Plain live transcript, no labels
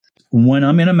when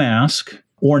I'm in a mask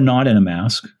or not in a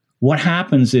mask, what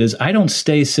happens is I don't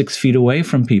stay 6 feet away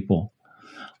from people.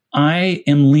 I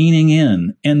am leaning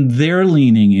in and they're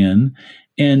leaning in.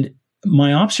 And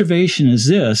my observation is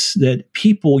this, that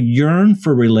people yearn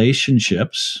for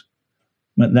relationships.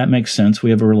 That makes sense. We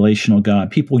have a relational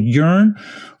God. People yearn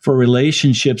for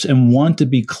relationships and want to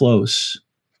be close.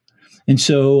 And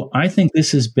so I think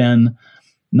this has been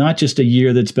not just a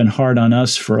year that's been hard on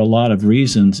us for a lot of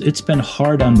reasons. It's been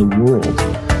hard on the world.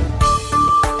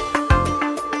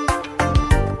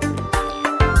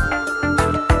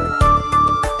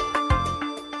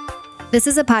 This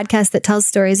is a podcast that tells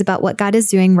stories about what God is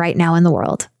doing right now in the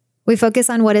world. We focus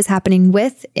on what is happening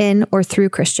with, in, or through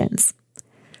Christians.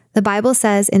 The Bible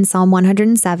says in Psalm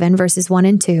 107, verses 1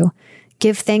 and 2,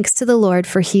 "Give thanks to the Lord,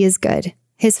 for he is good.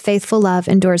 His faithful love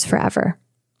endures forever."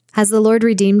 Has the Lord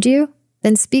redeemed you?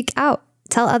 Then speak out.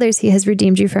 Tell others he has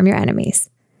redeemed you from your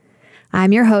enemies.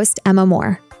 I'm your host, Emma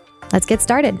Moore. Let's get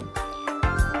started.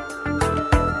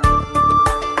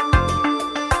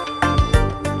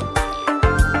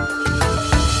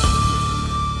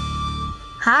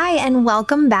 Hi, and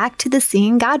welcome back to the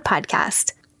Seeing God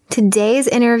podcast. Today's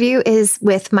interview is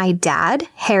with my dad,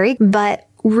 Harry, but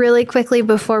really quickly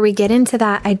before we get into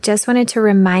that, I just wanted to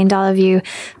remind all of you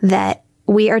that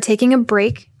we are taking a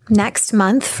break next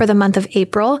month for the month of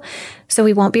April. So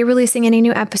we won't be releasing any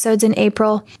new episodes in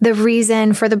April. The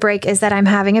reason for the break is that I'm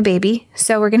having a baby.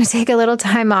 So we're going to take a little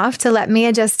time off to let me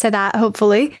adjust to that,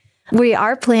 hopefully. We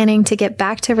are planning to get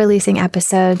back to releasing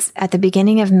episodes at the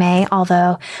beginning of May,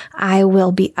 although I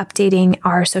will be updating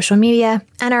our social media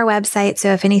and our website.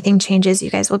 So if anything changes, you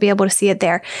guys will be able to see it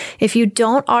there. If you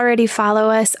don't already follow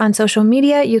us on social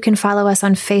media, you can follow us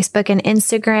on Facebook and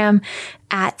Instagram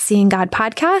at Seeing God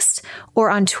Podcast or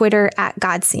on Twitter at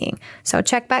God Seeing. So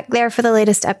check back there for the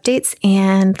latest updates,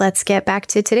 and let's get back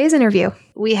to today's interview.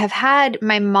 We have had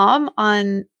my mom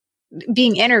on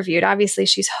being interviewed. Obviously,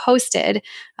 she's hosted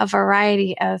a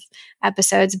variety of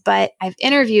episodes, but I've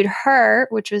interviewed her,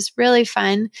 which was really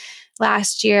fun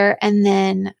last year. And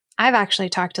then I've actually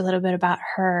talked a little bit about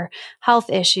her health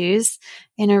issues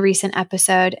in a recent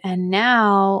episode. And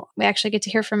now we actually get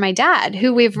to hear from my dad,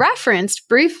 who we've referenced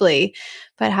briefly,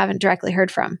 but haven't directly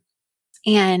heard from.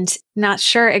 And not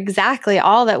sure exactly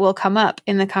all that will come up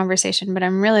in the conversation, but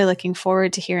I'm really looking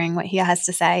forward to hearing what he has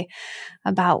to say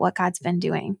about what God's been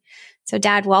doing. So,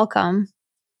 Dad, welcome.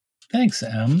 Thanks,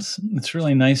 Ems. It's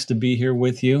really nice to be here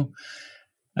with you.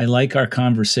 I like our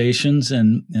conversations,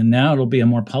 and now it'll be a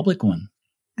more public one.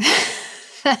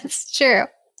 That's true.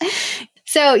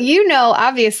 So, you know,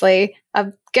 obviously,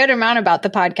 a good amount about the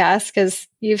podcast because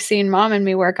you've seen Mom and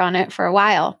me work on it for a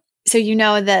while. So, you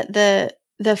know that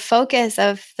the focus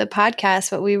of the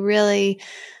podcast, what we really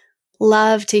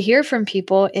love to hear from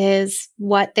people is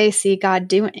what they see God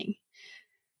doing.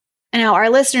 And now our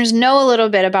listeners know a little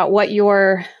bit about what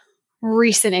your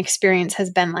recent experience has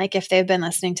been like if they've been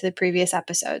listening to the previous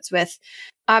episodes, with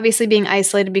obviously being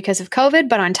isolated because of COVID,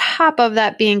 but on top of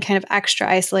that being kind of extra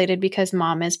isolated because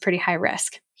Mom is pretty high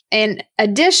risk. In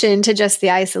addition to just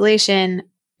the isolation,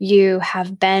 you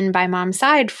have been by Mom's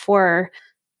side for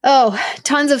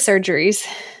tons of surgeries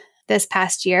this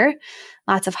past year,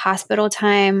 lots of hospital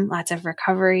time, lots of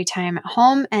recovery time at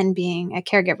home, and being a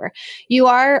caregiver. You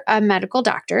are a medical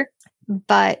doctor,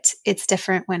 but it's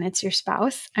different when it's your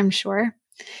spouse, I'm sure.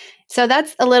 So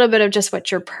that's a little bit of just what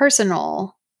your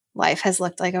personal life has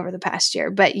looked like over the past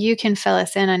year, but you can fill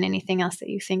us in on anything else that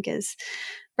you think is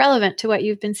relevant to what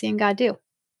you've been seeing God do.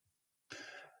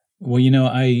 Well, you know,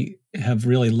 I have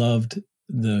really loved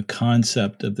the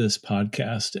concept of this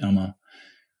podcast, Emma,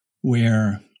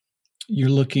 where you're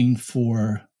looking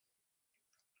for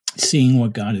seeing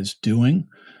what God is doing.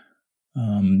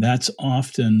 That's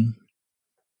often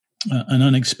an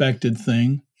unexpected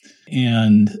thing,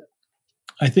 and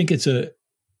I think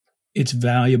it's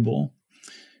valuable.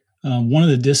 One of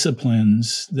the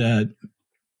disciplines that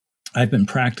I've been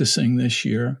practicing this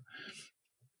year,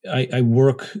 I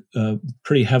work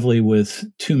pretty heavily with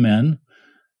two men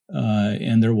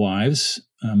and their wives.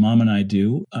 Mom and I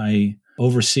do. I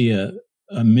oversee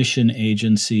a mission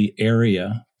agency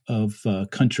area of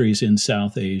countries in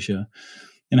South Asia.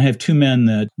 And I have two men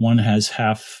that one has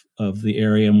half of the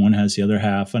area and one has the other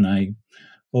half, and I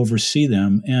oversee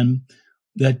them. And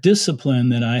that discipline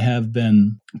that I have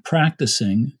been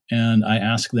practicing, and I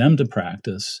ask them to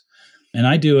practice, and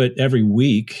I do it every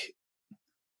week,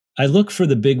 I look for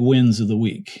the big wins of the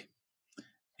week.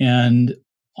 And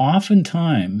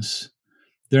oftentimes,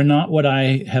 they're not what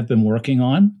I have been working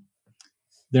on.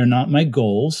 They're not my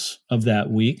goals of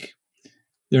that week.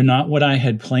 They're not what I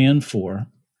had planned for.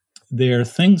 They're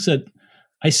things that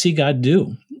I see God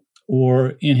do,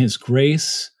 or in his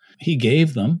grace, he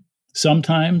gave them.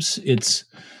 Sometimes it's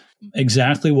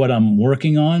exactly what I'm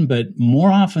working on, but more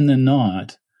often than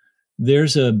not,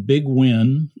 there's a big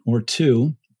win or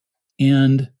two,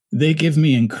 and they give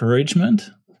me encouragement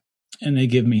and they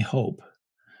give me hope.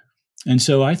 And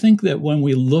so I think that when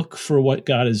we look for what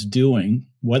God is doing,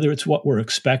 whether it's what we're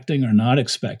expecting or not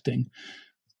expecting,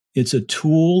 it's a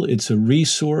tool, it's a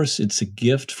resource, it's a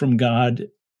gift from God,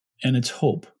 and it's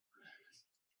hope.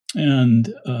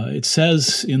 And it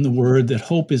says in the word that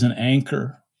hope is an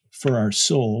anchor for our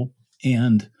soul.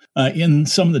 And in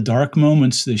some of the dark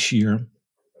moments this year,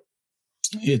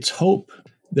 it's hope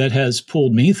that has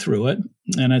pulled me through it,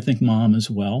 and I think Mom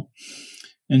as well.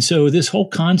 And so this whole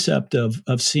concept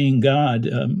of seeing God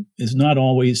is not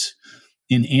always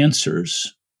in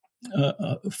answers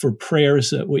for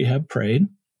prayers that we have prayed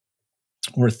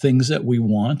or things that we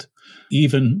want,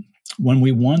 even when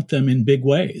we want them in big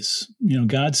ways. You know,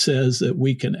 God says that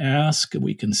we can ask,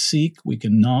 we can seek, we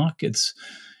can knock.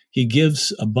 He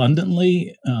gives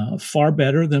abundantly, far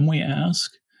better than we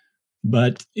ask,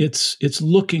 but it's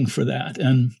looking for that.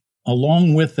 And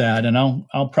along with that, and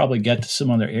I'll probably get to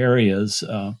some other areas,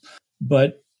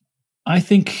 but I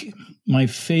think my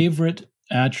favorite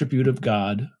attribute of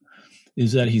God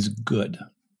is that he's good.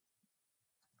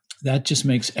 That just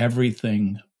makes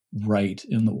everything right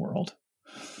in the world.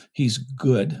 He's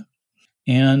good.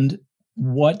 And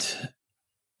what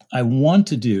I want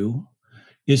to do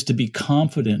is to be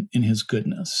confident in his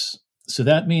goodness. So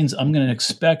that means I'm going to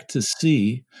expect to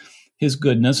see his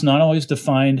goodness, not always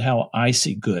defined how I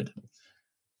see good.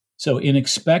 So in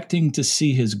expecting to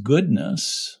see his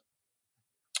goodness,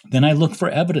 then I look for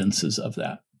evidences of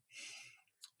that.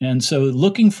 And so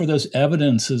looking for those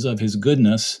evidences of his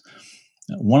goodness,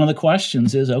 one of the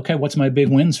questions is, okay, what's my big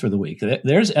wins for the week?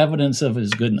 There's evidence of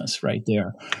his goodness right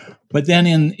there. But then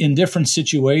in different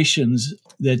situations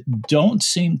that don't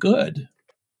seem good,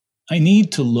 I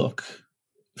need to look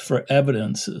for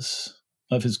evidences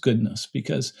of his goodness,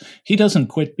 because he doesn't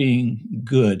quit being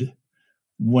good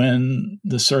when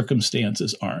the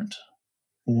circumstances aren't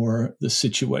or the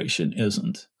situation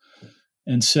isn't.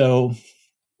 And so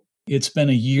it's been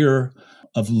a year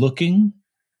of looking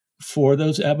for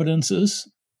those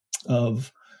evidences,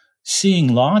 of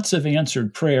seeing lots of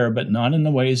answered prayer, but not in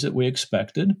the ways that we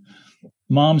expected.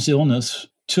 Mom's illness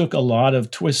took a lot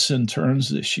of twists and turns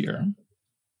this year.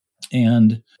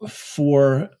 And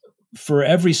for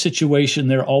every situation,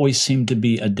 there always seemed to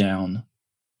be a down.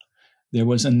 There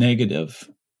was a negative.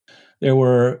 There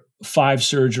were 5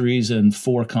 surgeries and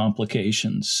 4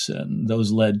 complications, and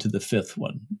those led to the 5th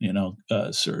one,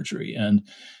 surgery. And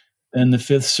the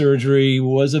 5th surgery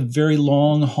was a very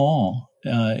long haul.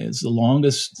 It's the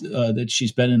longest that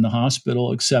she's been in the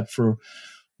hospital, except for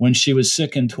when she was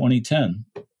sick in 2010.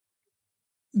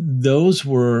 Those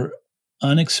were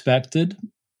unexpected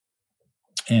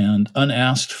and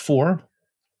unasked for,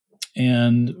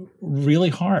 and really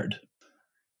hard.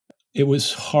 It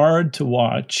was hard to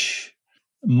watch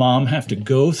Mom have to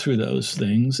go through those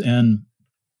things. And,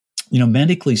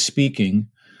 medically speaking,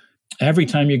 every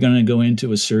time you're going to go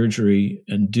into a surgery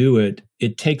and do it,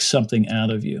 it takes something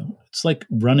out of you. It's like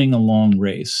running a long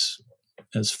race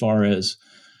as far as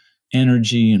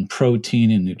energy and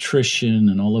protein and nutrition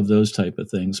and all of those type of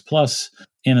things. Plus,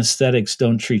 anesthetics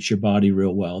don't treat your body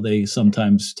real well. They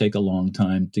sometimes take a long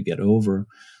time to get over.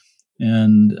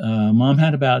 And Mom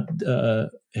had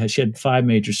she had 5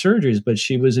 major surgeries, but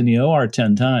she was in the OR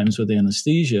 10 times with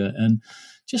anesthesia. And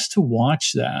just to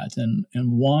watch that and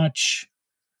watch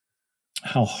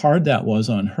how hard that was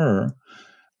on her,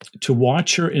 to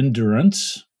watch her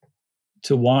endurance,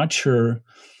 to watch her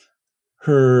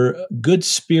good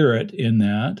spirit in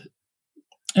that,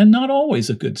 and not always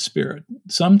a good spirit.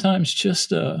 Sometimes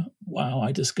just wow,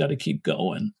 I just got to keep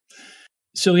going.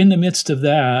 So in the midst of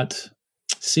that,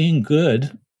 seeing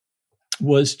good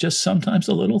was just sometimes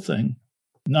a little thing,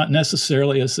 not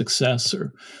necessarily a success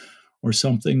or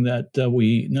something that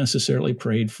we necessarily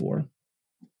prayed for.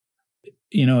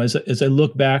 As I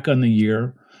look back on the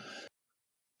year,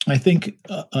 I think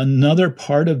another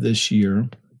part of this year,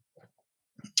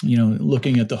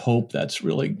 looking at the hope that's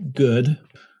really good,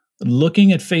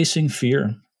 looking at facing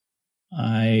fear.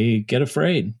 I get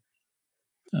afraid.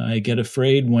 I get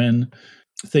afraid when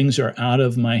things are out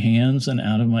of my hands and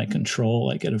out of my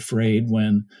control. I get afraid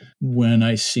when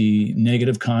I see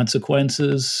negative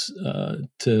consequences.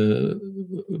 For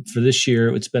this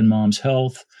year, it's been Mom's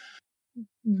health.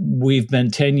 We've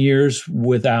been 10 years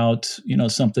without,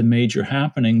 something major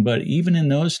happening. But even in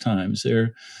those times,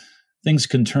 things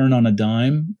can turn on a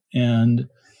dime. And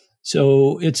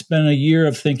so it's been a year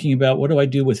of thinking about, what do I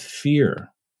do with fear?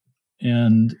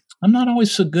 And I'm not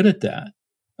always so good at that.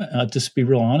 I'll just be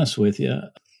real honest with you.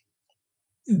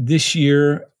 This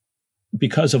year,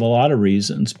 because of a lot of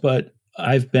reasons, but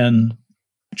I've been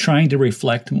trying to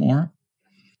reflect more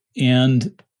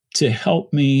and to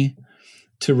help me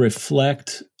to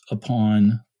reflect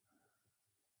upon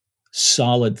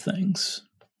solid things.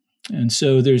 And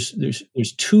so there's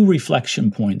two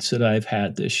reflection points that I've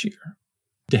had this year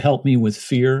to help me with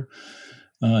fear,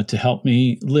 to help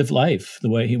me live life the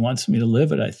way he wants me to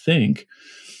live it, I think.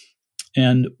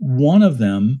 And one of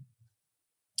them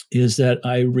is that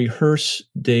I rehearse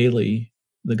daily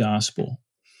the gospel.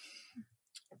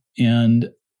 And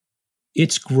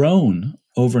it's grown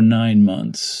over 9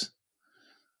 months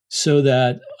so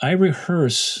that I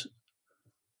rehearse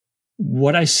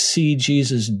what I see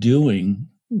Jesus doing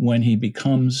when he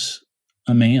becomes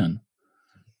a man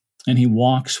and he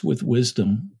walks with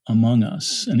wisdom among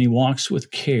us and he walks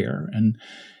with care. And,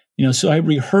 so I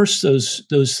rehearse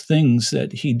those things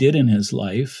that he did in his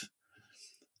life.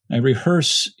 I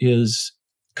rehearse his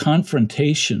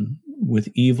confrontation with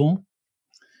evil,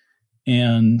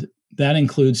 and that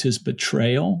includes his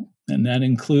betrayal, and that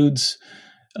includes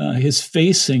his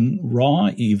facing raw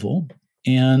evil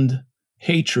and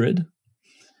hatred,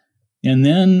 and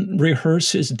then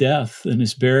rehearse his death and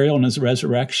his burial and his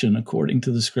resurrection according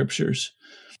to the scriptures.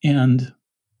 And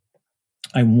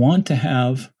I want to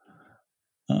have,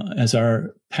 as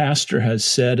our pastor has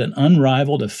said, an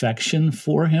unrivaled affection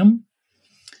for him.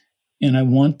 And I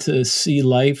want to see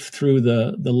life through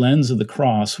the lens of the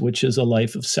cross, which is a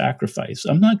life of sacrifice.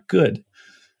 I'm not good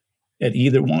at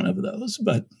either one of those,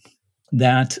 but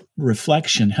that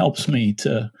reflection helps me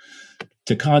to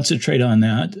concentrate on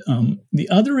that. The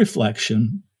other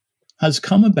reflection has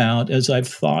come about as I've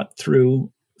thought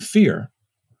through fear.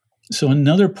 So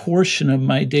another portion of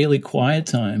my daily quiet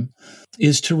time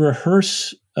is to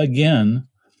rehearse again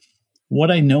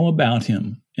what I know about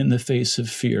him in the face of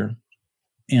fear.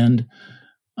 And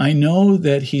I know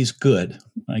that he's good.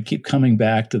 I keep coming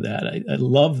back to that. I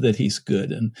love that he's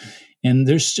good. And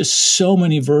there's just so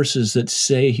many verses that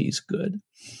say he's good.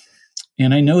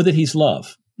 And I know that he's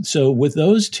love. So with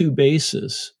those two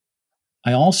bases,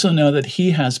 I also know that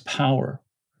he has power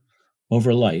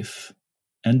over life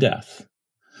and death.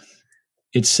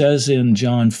 It says in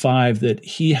John 5 that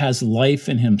he has life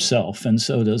in himself, and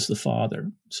so does the Father.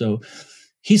 So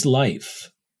he's life.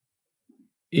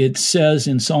 It says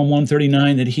in Psalm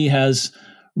 139 that he has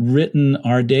written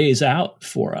our days out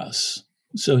for us.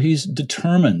 So he's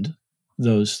determined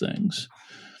those things.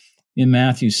 In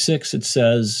Matthew 6, it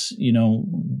says,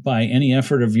 by any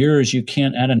effort of yours, you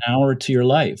can't add an hour to your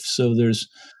life. So there's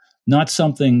not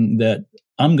something that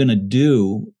I'm going to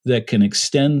do that can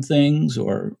extend things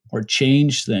or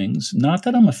change things. Not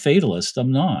that I'm a fatalist.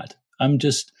 I'm not.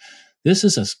 This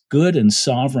is a good and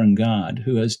sovereign God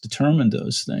who has determined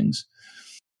those things.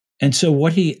 And so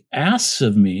what he asks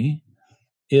of me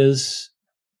is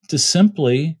to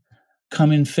simply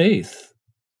come in faith.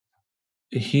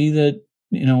 He that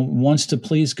wants to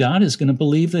please God is going to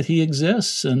believe that he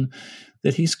exists and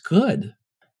that he's good.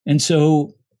 And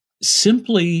so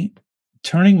simply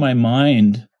turning my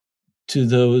mind to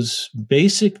those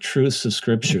basic truths of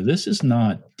Scripture, this is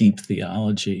not deep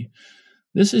theology.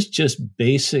 This is just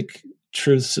basic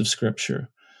truths of Scripture.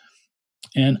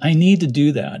 And I need to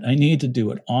do that. I need to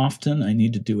do it often. I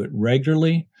need to do it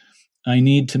regularly. I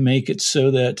need to make it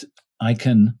so that I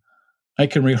can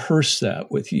rehearse that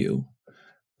with you.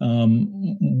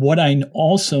 What I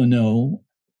also know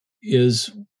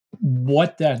is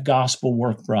what that gospel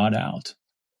work brought out.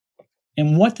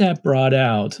 And what that brought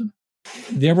out,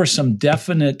 there were some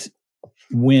definite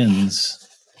wins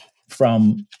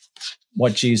from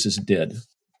what Jesus did.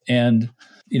 And,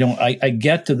 I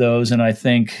get to those and I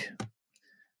think,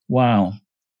 wow,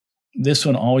 this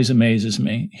one always amazes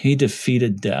me. He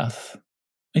defeated death.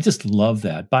 I just love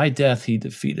that. By death, he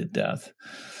defeated death.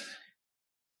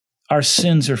 Our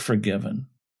sins are forgiven.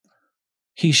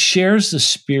 He shares the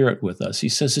Spirit with us. He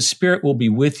says the Spirit will be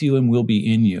with you and will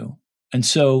be in you. And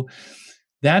so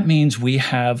that means we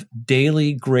have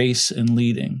daily grace and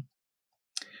leading.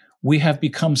 We have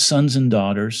become sons and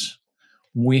daughters.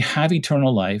 We have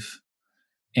eternal life.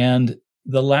 And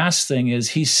the last thing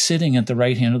is he's sitting at the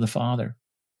right hand of the Father.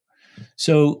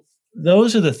 So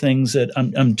those are the things that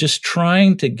I'm just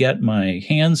trying to get my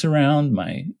hands around,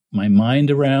 my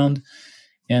mind around,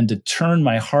 and to turn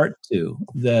my heart to,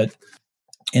 that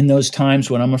in those times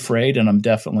when I'm afraid, and I'm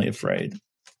definitely afraid,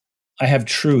 I have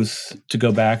truth to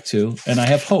go back to, and I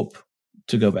have hope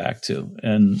to go back to.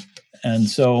 And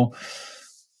so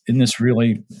in this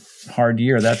really hard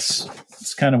year, that's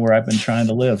kind of where I've been trying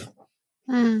to live.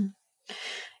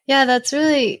 Yeah, that's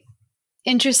really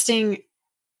interesting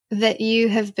that you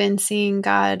have been seeing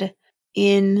God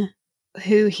in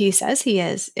who he says he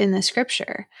is in the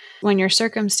scripture when your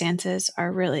circumstances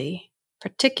are really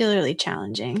particularly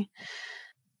challenging,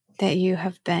 that you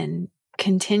have been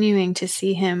continuing to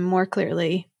see him more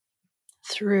clearly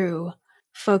through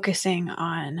focusing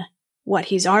on what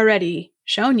he's already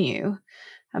shown you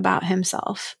about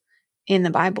himself in the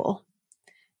Bible.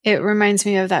 It reminds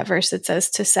me of that verse that says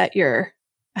to set your,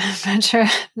 I'm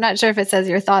not sure if it says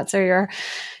your thoughts or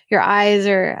your eyes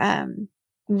or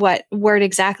what word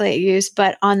exactly it used,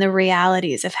 but on the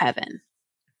realities of heaven,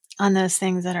 on those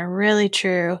things that are really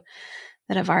true,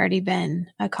 that have already been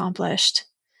accomplished.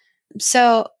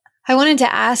 So I wanted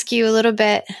to ask you a little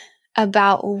bit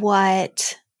about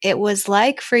what it was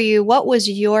like for you. What was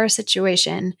your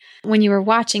situation when you were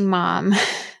watching Mom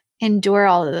endure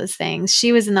all of those things?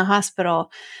 She was in the hospital.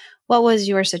 What was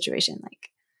your situation like?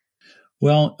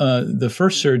 Well, the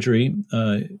first surgery,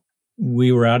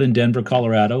 we were out in Denver,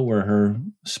 Colorado, where her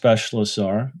specialists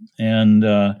are. And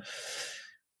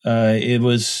it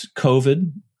was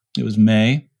COVID. It was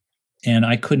May. And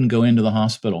I couldn't go into the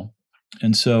hospital.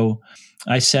 And so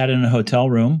I sat in a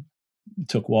hotel room,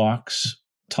 took walks,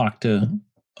 talked to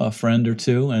a friend or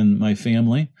two and my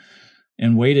family,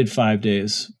 and waited 5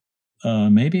 days.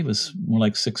 Maybe it was more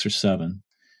like 6 or 7.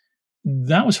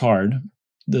 That was hard.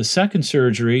 The second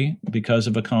surgery, because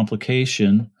of a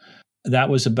complication, that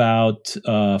was about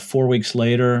 4 weeks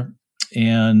later.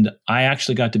 And I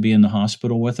actually got to be in the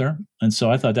hospital with her. And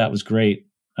so I thought that was great.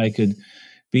 I could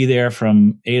be there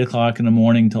from 8 o'clock in the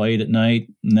morning till 8 at night.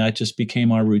 And that just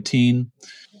became our routine.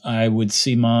 I would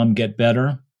see Mom get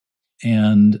better.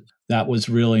 And that was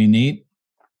really neat.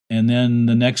 And then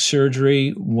the next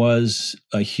surgery was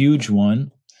a huge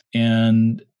one.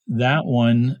 And that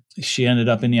one, she ended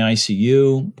up in the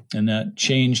ICU, and that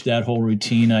changed that whole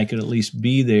routine. I could at least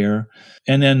be there.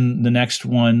 And then the next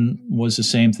one was the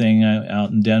same thing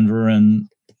out in Denver and,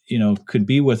 could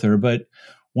be with her. But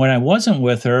when I wasn't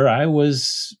with her, I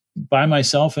was by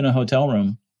myself in a hotel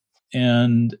room.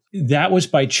 And that was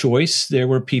by choice. There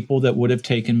were people that would have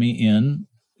taken me in,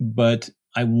 but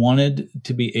I wanted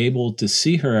to be able to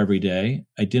see her every day.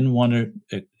 I didn't want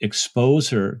to expose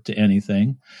her to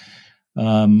anything.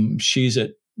 She's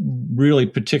at really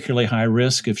particularly high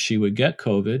risk if she would get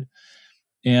COVID.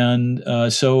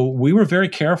 And so we were very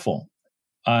careful.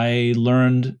 I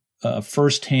learned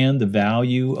firsthand the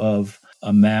value of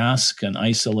a mask and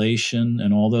isolation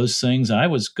and all those things. I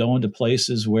was going to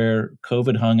places where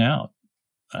COVID hung out.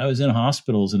 I was in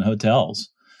hospitals and hotels.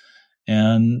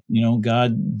 And,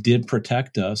 God did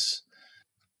protect us.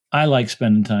 I like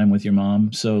spending time with your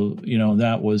mom. So,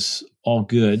 that was all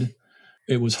good.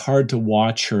 It was hard to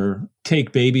watch her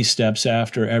take baby steps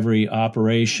after every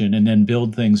operation and then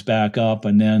build things back up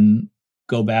and then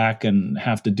go back and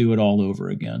have to do it all over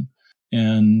again.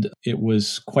 And it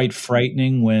was quite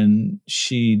frightening when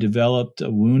she developed a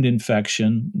wound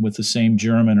infection with the same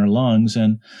germ in her lungs.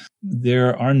 And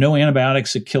there are no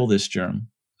antibiotics that kill this germ.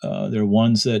 There are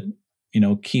ones that,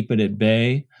 keep it at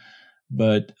bay,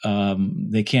 but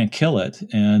they can't kill it.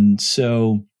 And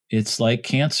so it's like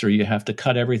cancer. You have to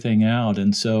cut everything out.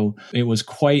 And so it was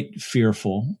quite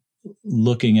fearful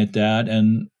looking at that.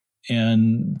 And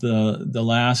the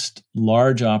last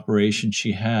large operation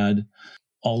she had,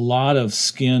 a lot of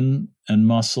skin and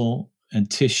muscle and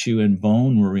tissue and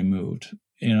bone were removed,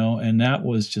 and that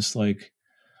was just like,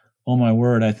 oh my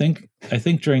word. I think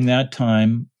during that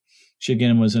time, she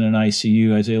again was in an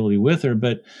ICU. I was able to be with her,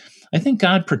 but I think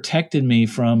God protected me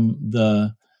from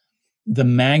the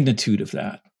magnitude of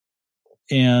that.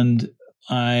 And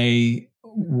I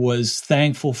was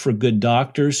thankful for good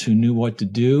doctors who knew what to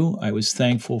do. I was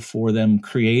thankful for them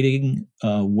creating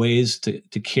ways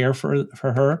to care for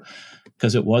her,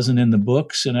 because it wasn't in the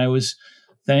books. And I was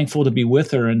thankful to be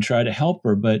with her and try to help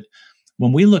her. But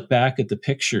when we look back at the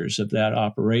pictures of that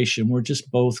operation, we're just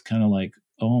both kind of like,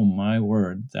 oh my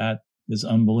word, that is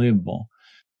unbelievable.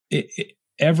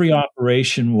 Every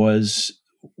operation was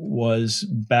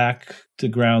back to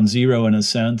ground zero in a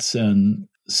sense, and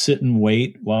sit and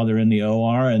wait while they're in the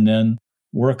OR and then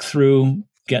work through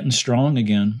getting strong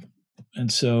again.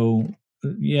 And so,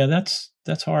 yeah, that's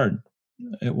hard.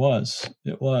 It was.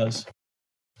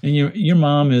 And your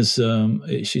mom is,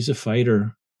 she's a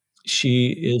fighter. She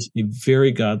is a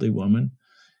very godly woman.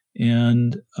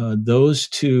 And those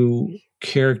two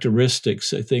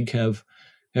characteristics, I think, have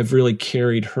really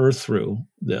carried her through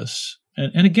this.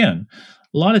 And again,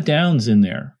 a lot of downs in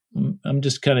there. I'm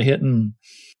just kind of hitting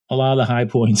a lot of the high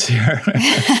points here.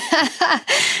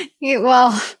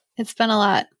 Well, it's been a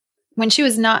lot. When she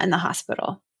was not in the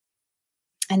hospital,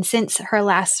 and since her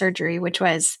last surgery, which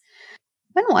was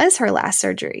When was her last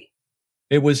surgery?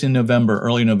 It was in November,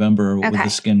 early November with Okay. the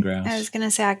skin grafts. I was going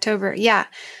to say October. Yeah.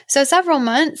 So several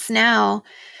months now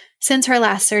since her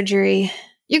last surgery.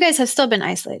 You guys have still been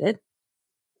isolated.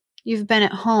 You've been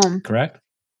at home. Correct.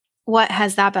 What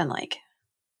has that been like?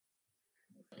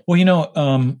 Well,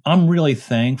 I'm really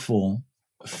thankful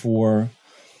for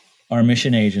our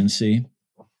mission agency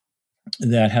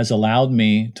that has allowed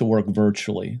me to work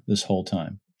virtually this whole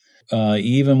time.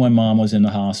 Even when Mom was in the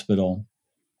hospital,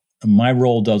 my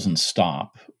role doesn't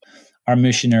stop. Our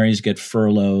missionaries get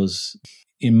furloughs.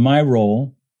 In my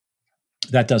role,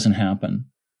 that doesn't happen.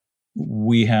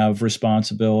 We have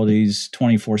responsibilities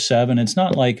 24/7. It's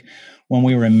not like when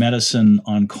we were in medicine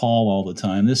on call all the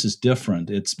time. This is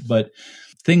different. But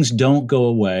things don't go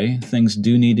away. Things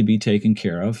do need to be taken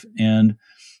care of. And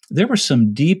there were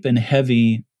some deep and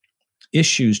heavy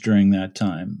issues during that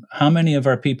time. How many of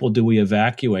our people do we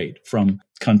evacuate from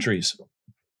countries?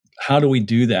 How do we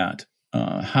do that?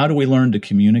 How do we learn to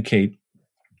communicate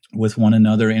with one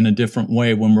another in a different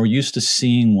way when we're used to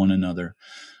seeing one another?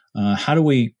 How do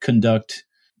we conduct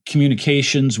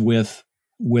communications with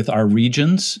our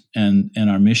regions and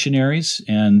our missionaries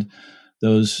and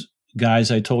those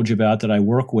guys I told you about that I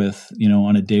work with,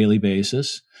 on a daily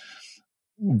basis?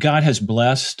 God has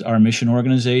blessed our mission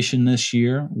organization this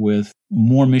year with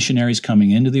more missionaries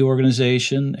coming into the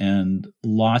organization and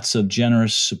lots of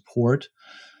generous support.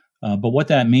 But what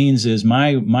that means is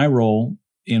my role,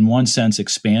 in one sense,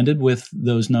 expanded with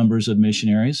those numbers of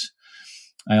missionaries.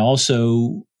 I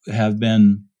also have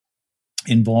been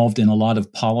involved in a lot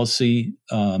of policy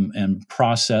and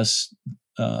process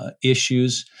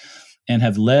issues and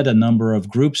have led a number of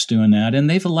groups doing that, and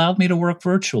they've allowed me to work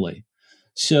virtually.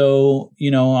 So,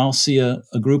 I'll see a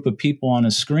group of people on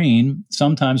a screen.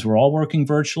 Sometimes we're all working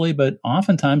virtually, but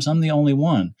oftentimes I'm the only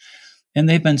one. And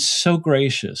they've been so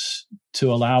gracious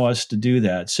to allow us to do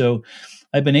that. So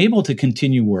I've been able to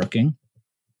continue working.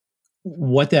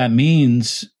 What that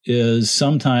means is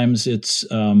sometimes it's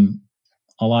a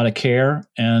lot of care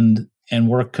and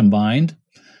work combined.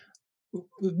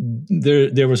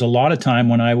 There was a lot of time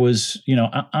when I was,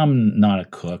 I'm not a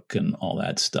cook and all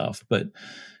that stuff, but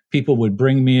people would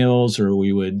bring meals or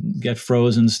we would get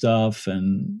frozen stuff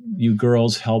and you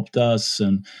girls helped us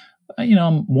and,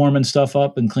 I'm warming stuff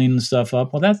up and cleaning stuff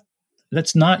up. Well,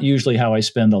 that's not usually how I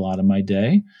spend a lot of my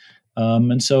day.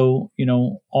 And so,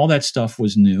 all that stuff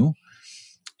was new.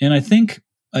 And I think,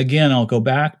 again, I'll go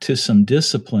back to some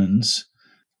disciplines.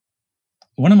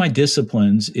 One of my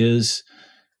disciplines is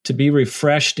to be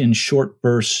refreshed in short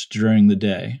bursts during the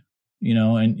day.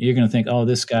 And you're going to think, oh,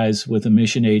 this guy's with a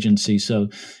mission agency, so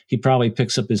he probably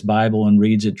picks up his Bible and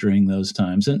reads it during those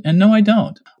times. And no, I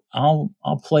don't.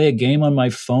 I'll play a game on my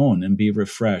phone and be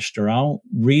refreshed, or I'll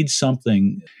read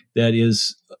something that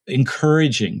is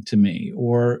encouraging to me,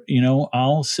 or,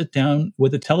 I'll sit down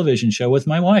with a television show with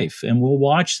my wife and we'll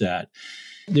watch that.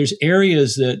 There's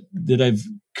areas that I've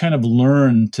kind of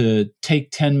learned to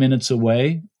take 10 minutes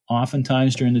away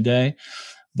oftentimes during the day.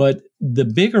 But the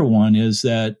bigger one is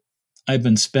that I've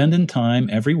been spending time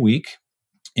every week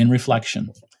in reflection.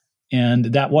 And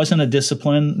that wasn't a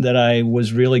discipline that I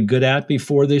was really good at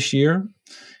before this year.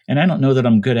 And I don't know that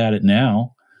I'm good at it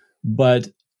now, but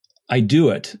I do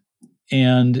it.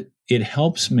 And it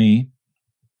helps me,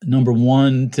 number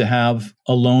one, to have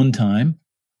alone time.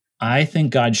 I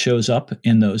think God shows up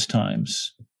in those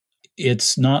times.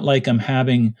 It's not like I'm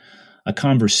having a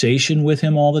conversation with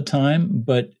him all the time,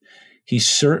 but he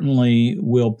certainly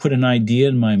will put an idea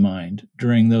in my mind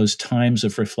during those times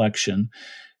of reflection.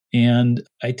 And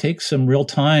I take some real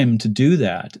time to do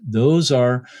that. Those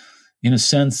are, in a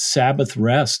sense, Sabbath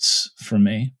rests for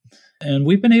me. And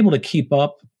we've been able to keep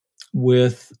up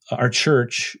with our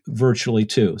church virtually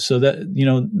too. So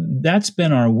that's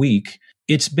been our week.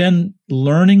 It's been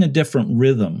learning a different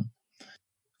rhythm.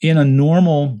 In a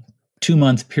normal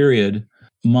 2-month period,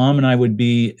 Mom and I would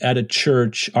be at a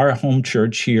church, our home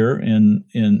church here in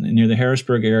near the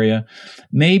Harrisburg area,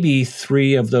 maybe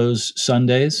 3 of those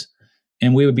Sundays,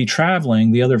 and we would be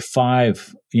traveling the other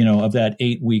 5, of that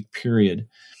 8-week period.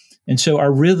 And so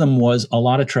our rhythm was a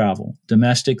lot of travel,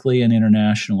 domestically and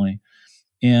internationally.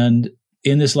 And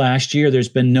in this last year, there's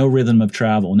been no rhythm of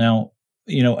travel. Now,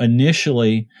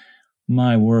 initially,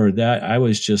 my word, that I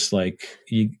was just like,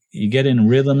 you get in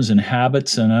rhythms and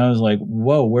habits, and I was like,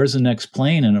 whoa, where's the next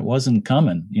plane? And it wasn't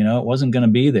coming, it wasn't going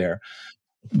to be there.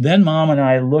 Then Mom and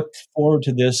I looked forward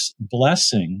to this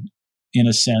blessing, in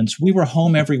a sense. We were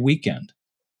home every weekend.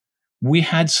 We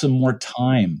had some more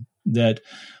time that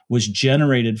was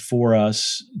generated for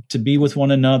us to be with one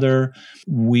another.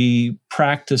 We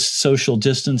practiced social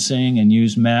distancing and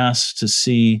used masks to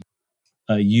see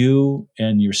you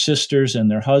and your sisters and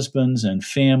their husbands and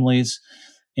families.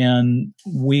 And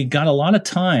we got a lot of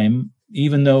time,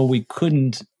 even though we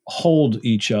couldn't hold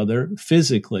each other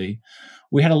physically.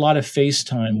 We had a lot of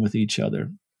FaceTime with each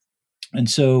other. And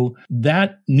so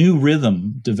that new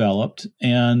rhythm developed.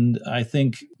 And I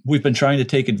think we've been trying to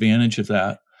take advantage of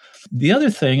that. The other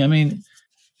thing, I mean,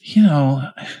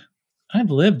 I've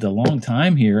lived a long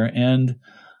time here, and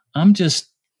I'm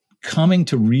just coming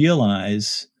to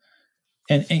realize,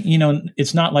 and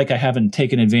it's not like I haven't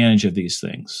taken advantage of these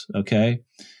things, okay?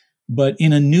 But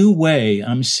in a new way,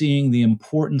 I'm seeing the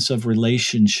importance of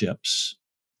relationships.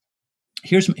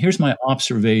 Here's my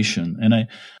observation, and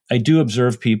I do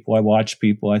observe people. I watch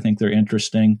people. I think they're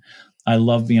interesting. I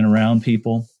love being around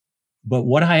people. But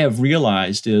what I have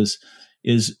realized is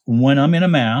when I'm in a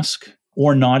mask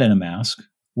or not in a mask,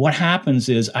 what happens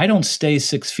is I don't stay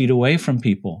 6 feet away from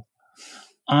people.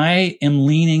 I am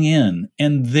leaning in,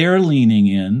 and they're leaning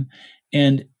in.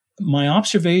 And my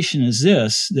observation is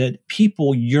this, that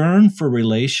people yearn for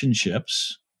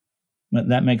relationships.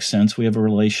 That makes sense. We have a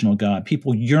relational God.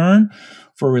 People yearn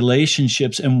for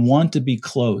relationships and want to be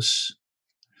close.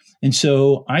 And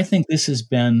so I think this has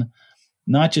been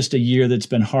not just a year that's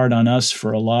been hard on us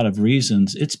for a lot of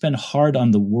reasons. It's been hard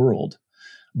on the world.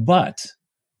 But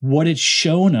what it's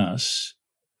shown us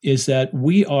is that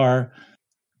we are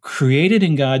created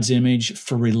in God's image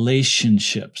for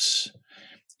relationships.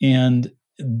 And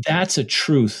that's a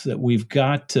truth that we've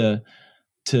got to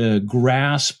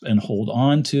grasp and hold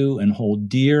on to and hold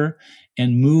dear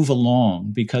and move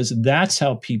along, because that's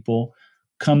how people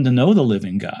come to know the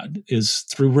living God, is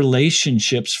through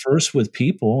relationships, first with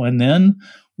people and then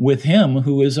with Him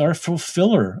who is our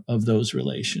fulfiller of those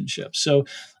relationships. So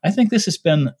I think this has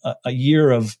been a year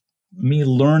of me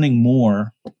learning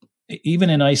more,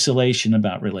 even in isolation,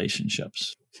 about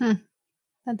relationships.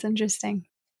 That's interesting.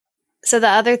 So the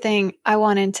other thing I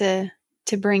wanted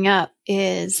to bring up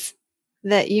is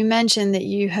that you mentioned that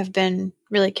you have been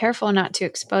really careful not to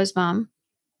expose Mom.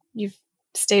 You've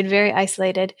stayed very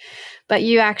isolated, but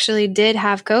you actually did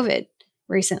have COVID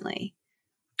recently.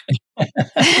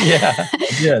 Yeah, I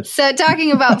did. So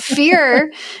talking about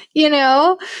fear,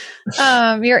 you're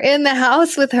in the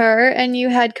house with her and you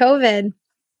had COVID.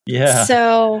 Yeah.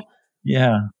 So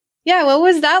yeah, what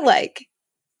was that like?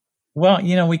 Well,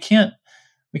 we can't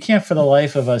for the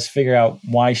life of us figure out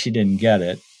why she didn't get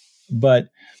it, but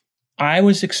I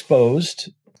was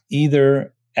exposed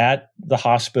either at the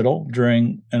hospital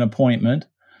during an appointment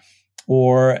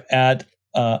or at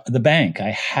the bank.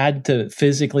 I had to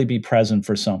physically be present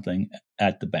for something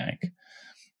at the bank.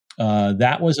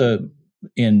 That was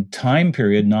in time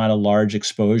period, not a large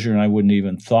exposure, and I wouldn't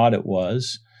even thought it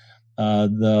was.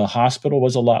 The hospital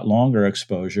was a lot longer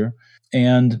exposure.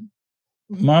 And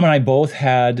Mom and I both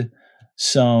had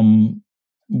some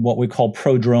what we call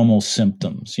prodromal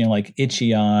symptoms, like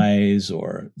itchy eyes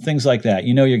or things like that.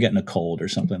 You're getting a cold or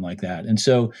something like that. And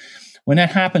so when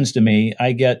that happens to me,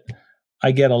 I get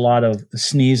a lot of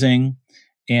sneezing,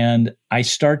 and I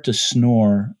start to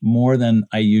snore more than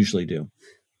I usually do.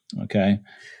 Okay.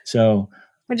 So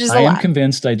which is I am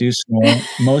convinced I do snore.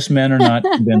 Most men are not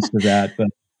convinced of that, but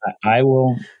I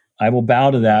will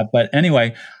bow to that. But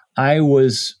anyway, I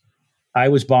was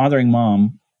bothering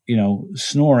Mom,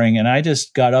 snoring, and I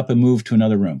just got up and moved to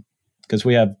another room because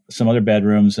we have some other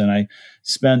bedrooms, and I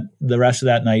spent the rest of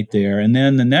that night there. And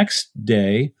then the next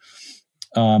day,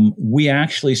 we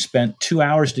actually spent 2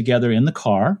 hours together in the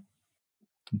car.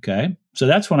 Okay. So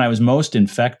that's when I was most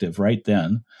infective, right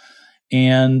then.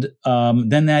 And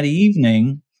then that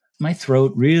evening, my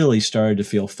throat really started to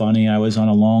feel funny. I was on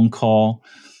a long call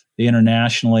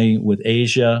internationally with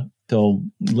Asia till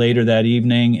later that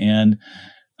evening, and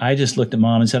I just looked at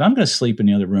Mom and said, I'm going to sleep in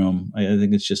the other room. I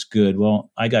think it's just good.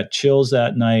 Well, I got chills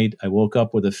that night. I woke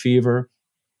up with a fever,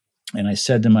 and I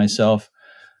said to myself,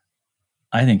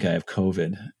 I think I have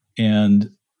COVID. And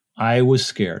I was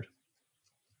scared.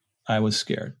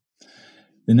 The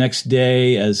next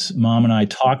day, as Mom and I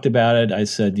talked about it, I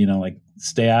said,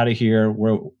 stay out of here.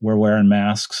 We're wearing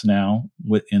masks now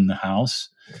in the house.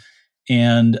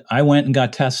 And I went and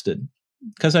got tested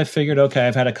because I figured, okay,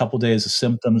 I've had a couple days of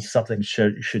symptoms. Something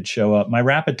should show up. My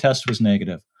rapid test was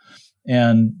negative.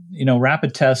 And,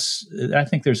 rapid tests, I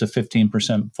think there's a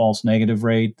 15% false negative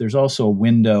rate. There's also a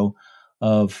window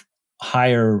of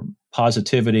higher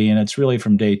positivity, and it's really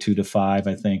from day 2 to 5,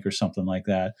 I think, or something like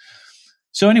that.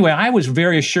 So anyway, I was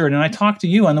very assured, and I talked to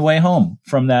you on the way home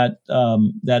from that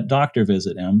doctor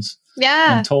visit, Ems.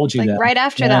 Yeah, and told you that right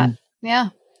after that. Yeah,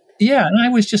 and I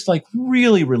was just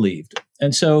really relieved.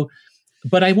 And so,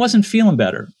 but I wasn't feeling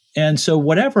better, and so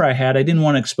whatever I had, I didn't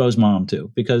want to expose Mom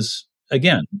to, because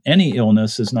again, any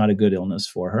illness is not a good illness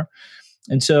for her.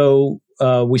 And so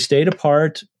we stayed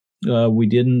apart. We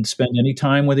didn't spend any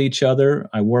time with each other.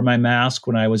 I wore my mask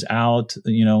when I was out,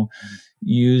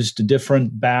 used a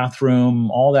different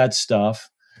bathroom, all that stuff.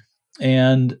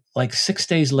 And like 6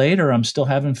 days later, I'm still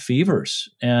having fevers.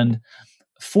 And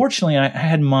fortunately, I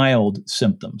had mild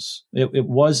symptoms. It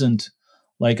wasn't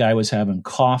like I was having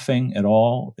coughing at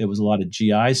all. It was a lot of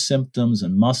GI symptoms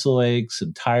and muscle aches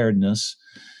and tiredness.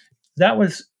 That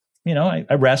was, I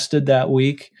rested that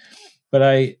week, but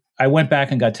I went back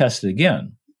and got tested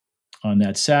again on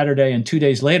that Saturday. And 2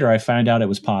 days later, I found out it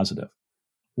was positive.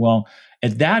 Well,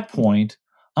 at that point,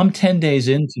 I'm 10 days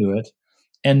into it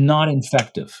and not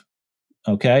infective.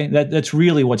 Okay. That's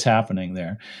really what's happening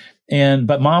there.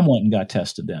 But mom went and got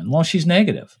tested then. Well, she's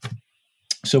negative.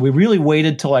 So we really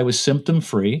waited till I was symptom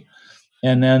free.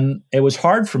 And then it was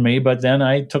hard for me, but then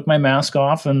I took my mask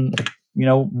off and,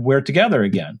 we're together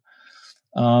again.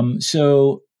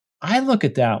 So I look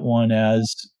at that one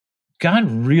as God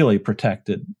really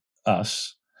protected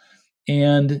us.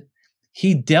 And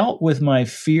he dealt with my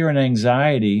fear and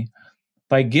anxiety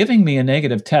by giving me a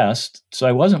negative test. So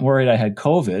I wasn't worried I had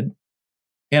COVID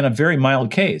and a very mild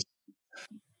case.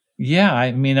 Yeah,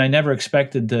 I mean, I never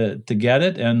expected to get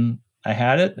it, and I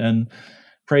had it, and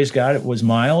praise God, it was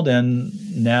mild, and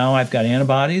now I've got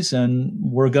antibodies, and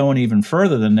we're going even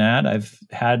further than that. I've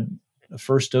had a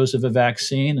first dose of a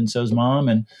vaccine, and so's mom,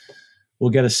 and we'll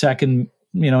get a second,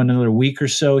 in another week or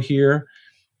so here.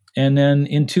 And then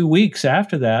in 2 weeks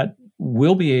after that,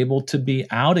 we'll be able to be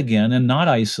out again and not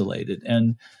isolated.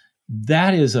 And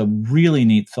that is a really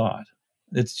neat thought.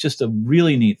 It's just a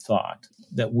really neat thought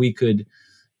that we could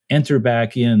enter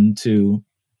back into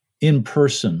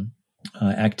in-person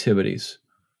activities.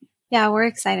 Yeah, we're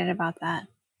excited about that.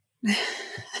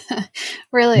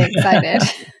 Really excited.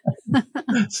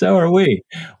 So are we.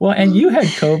 Well, and you had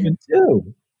COVID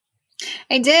too.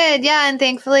 I did, yeah. And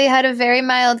thankfully had a very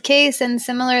mild case. And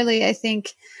similarly, I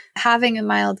think having a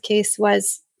mild case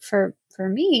was for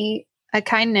me a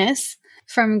kindness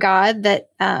from God that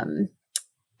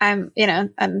I'm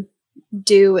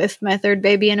due with my third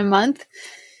baby in a month.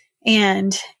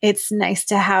 And it's nice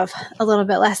to have a little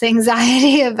bit less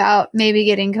anxiety about maybe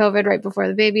getting COVID right before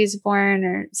the baby's born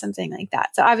or something like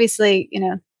that. So obviously,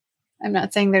 I'm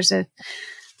not saying there's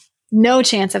no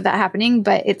chance of that happening,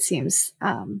 but it seems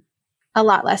a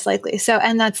lot less likely. So,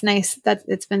 and that's nice that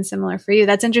it's been similar for you.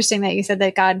 That's interesting that you said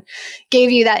that God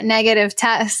gave you that negative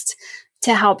test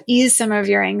to help ease some of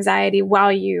your anxiety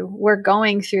while you were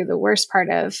going through the worst part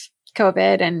of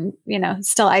COVID and,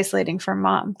 still isolating from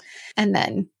mom, and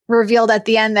then revealed at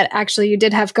the end that actually you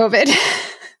did have COVID.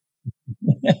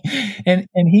 and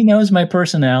he knows my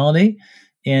personality,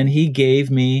 and he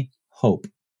gave me hope.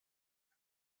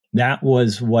 That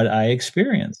was what I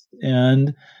experienced.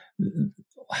 And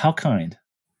how kind.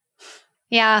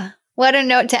 Yeah. What a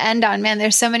note to end on, man.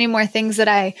 There's so many more things that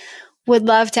I would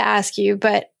love to ask you,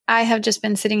 but I have just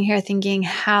been sitting here thinking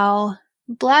how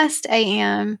blessed I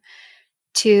am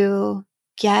to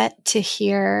get to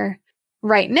hear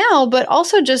right now, but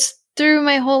also just through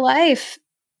my whole life,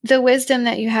 the wisdom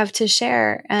that you have to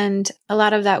share. And a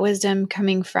lot of that wisdom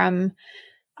coming from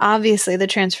obviously the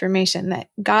transformation that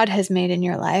God has made in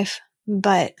your life,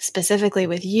 but specifically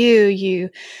with you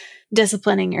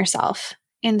disciplining yourself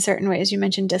in certain ways. You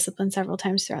mentioned discipline several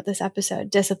times throughout this episode,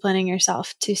 disciplining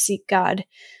yourself to seek God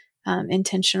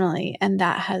intentionally. And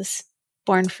that has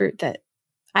borne fruit that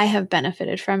I have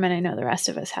benefited from, and I know the rest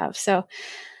of us have. So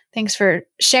thanks for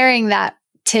sharing that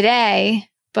today,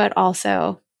 but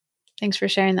also thanks for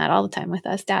sharing that all the time with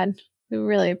us, Dad. We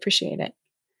really appreciate it.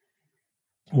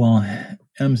 Well,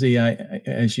 MZ,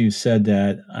 as you said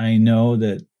that, I know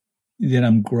that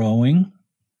I'm growing,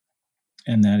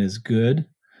 and that is good.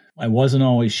 I wasn't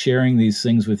always sharing these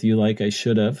things with you like I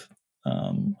should have.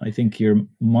 I think your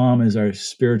mom is our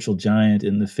spiritual giant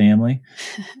in the family,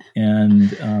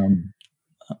 and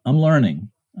I'm learning.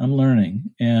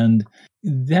 And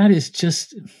that's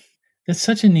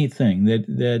such a neat thing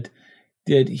that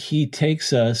he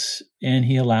takes us and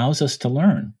he allows us to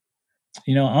learn.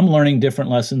 I'm learning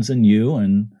different lessons than you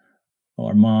and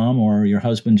or mom or your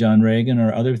husband, John Reagan,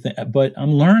 or other things, but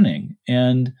I'm learning,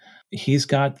 and he's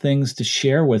got things to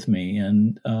share with me,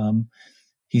 and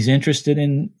he's interested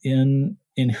in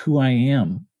who I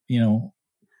am.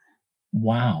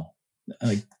 Wow.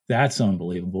 Like, that's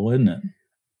unbelievable, isn't it?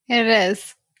 It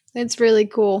is. It's really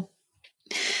cool.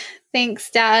 Thanks,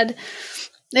 Dad.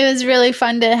 It was really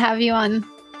fun to have you on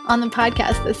the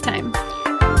podcast this time.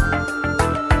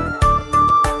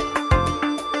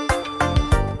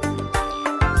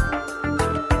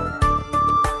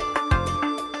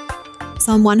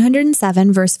 Psalm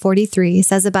 107, verse 43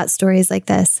 says about stories like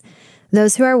this,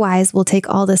 "Those who are wise will take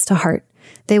all this to heart.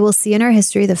 They will see in our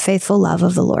history the faithful love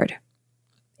of the Lord."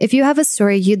 If you have a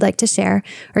story you'd like to share,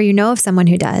 or you know of someone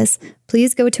who does,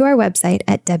 please go to our website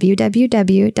at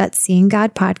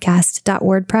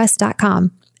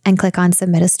www.seeinggodpodcast.wordpress.com and click on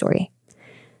Submit a Story.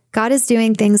 God is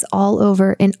doing things all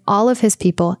over in all of his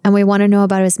people, and we want to know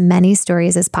about as many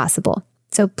stories as possible.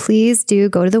 So please do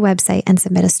go to the website and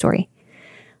submit a story.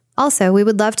 Also, we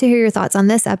would love to hear your thoughts on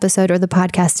this episode or the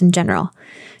podcast in general.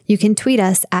 You can tweet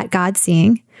us at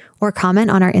GodSeeing or comment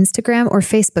on our Instagram or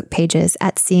Facebook pages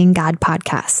at Seeing God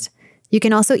Podcast. You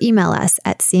can also email us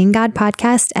at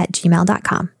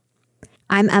seeinggodpodcast@gmail.com.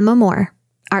 I'm Emma Moore.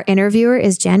 Our interviewer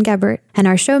is Jan Gebert, and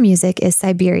our show music is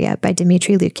Siberia by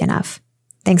Dmitry Lukyanov.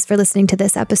 Thanks for listening to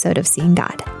this episode of Seeing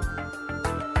God.